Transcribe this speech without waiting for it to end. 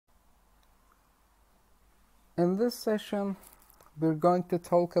In this session, we're going to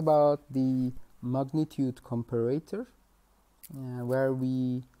talk about the magnitude comparator, where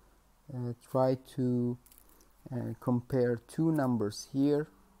we try to compare two numbers here.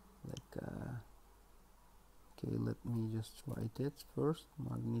 Okay, let me just write it first.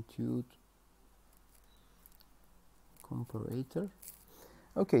 Magnitude comparator.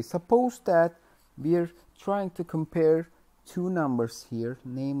 Okay, suppose that we're trying to compare two numbers here,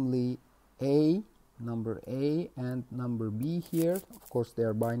 namely number A and number B here. Of course, they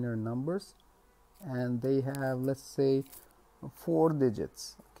are binary numbers, and they have, let's say, 4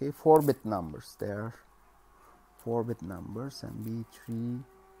 digits. Okay, 4-bit numbers. They are 4-bit numbers, and B3,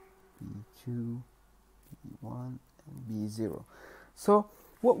 B2, B1, and B0. So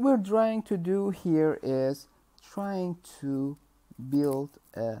what we're trying to do here is trying to build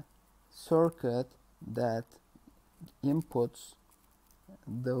a circuit that inputs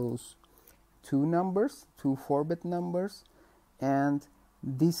those two numbers, two 4-bit numbers, and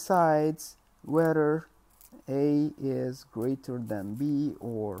decides whether A is greater than B,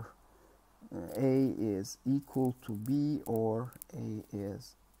 or A is equal to B, or A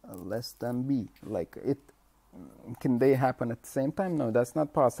is less than B. Like, can they happen at the same time? No, that's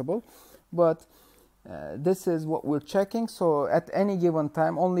not possible. But this is what we're checking. So at any given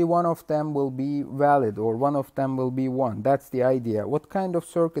time, only one of them will be valid, or one of them will be 1. That's the idea. What kind of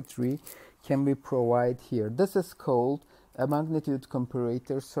circuitry can we provide here? This is called a magnitude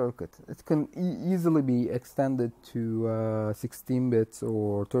comparator circuit. It can easily be extended to 16 bits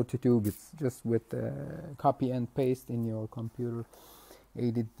or 32 bits, just with copy and paste in your computer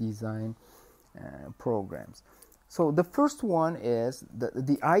aided design programs. So the first one is,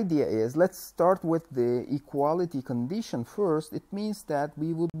 the idea is, let's start with the equality condition first. It means that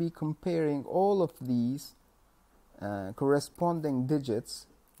we would be comparing all of these corresponding digits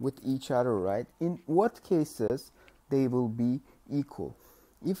with each other, right? In what cases they will be equal.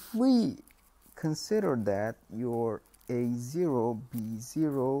 If we consider that your A0,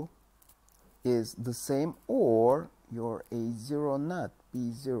 B0 is the same, or your A0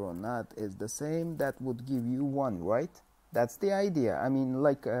 B0 is the same, that would give you 1, right? That's the idea. I mean,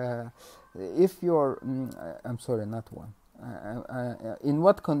 like, if you're, I'm sorry, not 1. In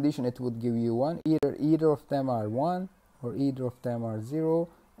what condition it would give you 1? Either of them are 1, or either of them are 0,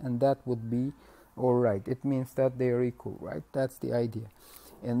 and that would be all right. It means that they are equal, right? That's the idea.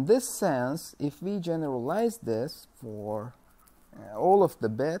 In this sense, if we generalize this for all of the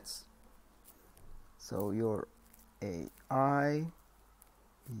bits, so your AI,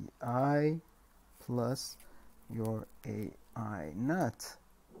 BI plus your AI naught,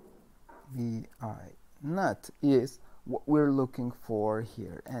 BI naught is what we're looking for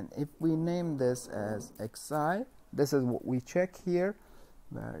here. And if we name this as XI, this is what we check here.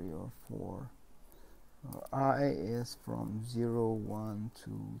 Value for I is from 0, 1,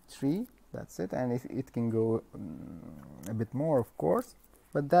 2, 3. That's it. And it can go a bit more, of course,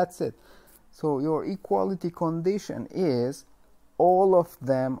 but that's it. So your equality condition is all of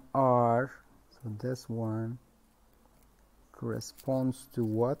them are, so this one corresponds to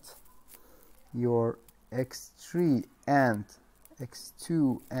what? Your x3 and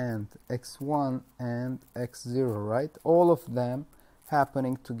x2 and x1 and x0, right? All of them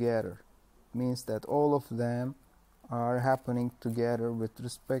happening together means that all of them are happening together with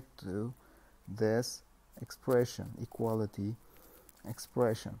respect to this expression, equality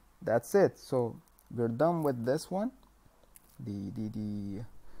expression. That's it. So we're done with this one, the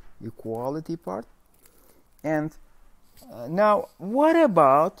equality part. And now, what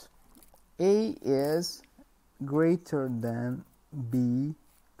about A is greater than B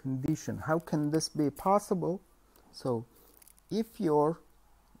condition? How can this be possible? So if your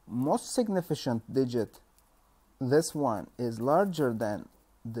most significant digit, this one, is larger than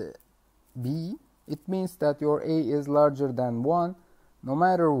the B, it means that your A is larger than 1, no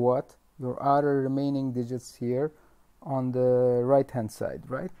matter what, your other remaining digits here on the right hand side,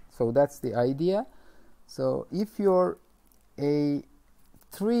 right? So that's the idea. So if your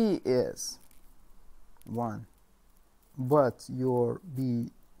A3 is 1, but your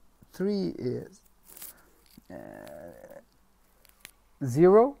B3 is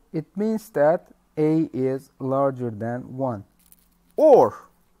 0, it means that A is larger than 1. Or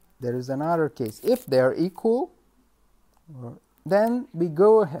there is another case. If they are equal, then we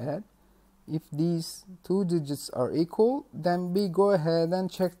go ahead. If these two digits are equal, then we go ahead and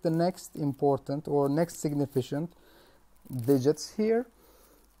check the next important or next significant digits here.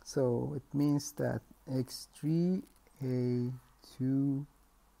 So it means that x3, A2,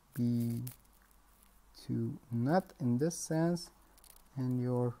 B2, not in this sense, and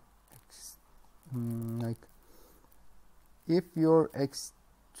your like if your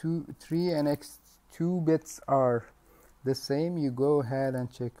x3 and x2 bits are the same, you go ahead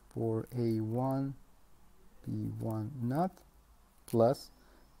and check for A1, B1 not, plus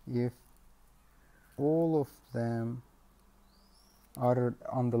if all of them are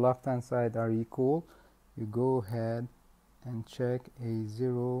on the left hand side are equal, you go ahead and check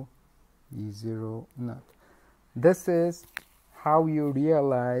A0, B0 not. This is how you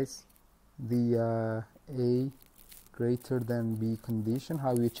realize the A greater than B condition,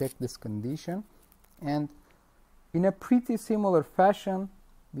 how you check this condition. And in a pretty similar fashion,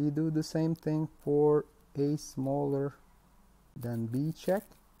 we do the same thing for A smaller than B check.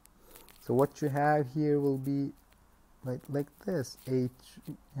 So what you have here will be like this, A3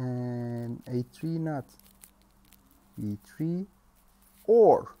 and A3 not, B3,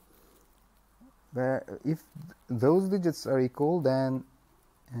 or if those digits are equal, then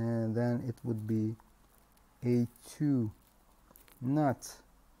it would be A2 not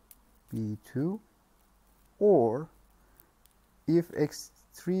B2, or if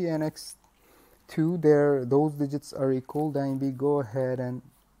x3 and x2 those digits are equal, then we go ahead and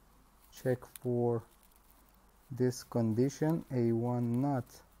check for this condition, A1 not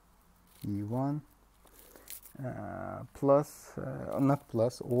B1, plus not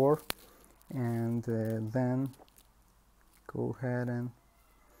plus, or, and then go ahead and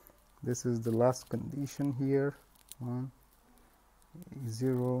this is the last condition here, 1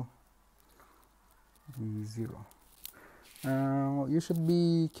 0 B0. You should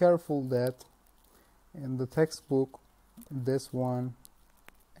be careful that in the textbook this one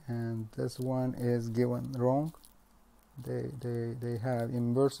and this one is given wrong. They have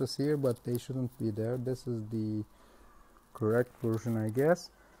inverses here, but they shouldn't be there. This is the correct version, I guess.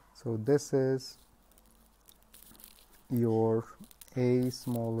 So this is your A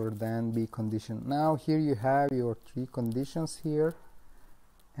smaller than B condition. Now here you have your three conditions here,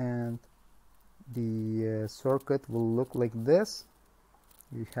 and the circuit will look like this.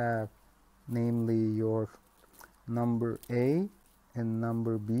 You have namely your number A and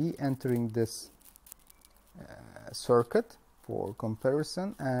number B entering this circuit for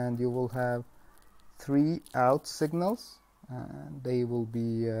comparison, and you will have three out signals, and they will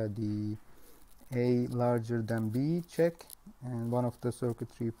be the A larger than B check, and one of the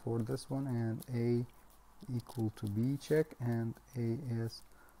circuitry for this one, and A equal to B check, and A is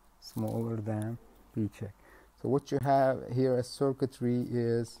smaller than B check. So what you have here as circuitry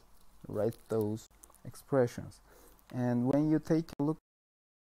is write those expressions. And when you take a look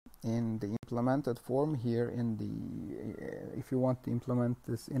in the implemented form here in the if you want to implement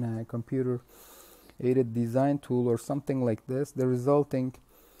this in a computer aided design tool or something like this, the resulting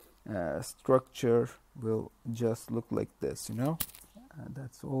structure will just look like this, you know.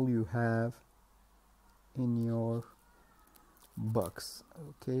 That's all you have in your box.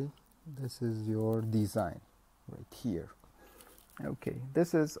 Okay, this is your design right here. Okay,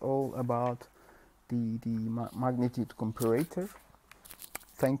 this is all about the magnitude comparator.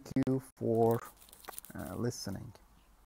 Thank you for listening.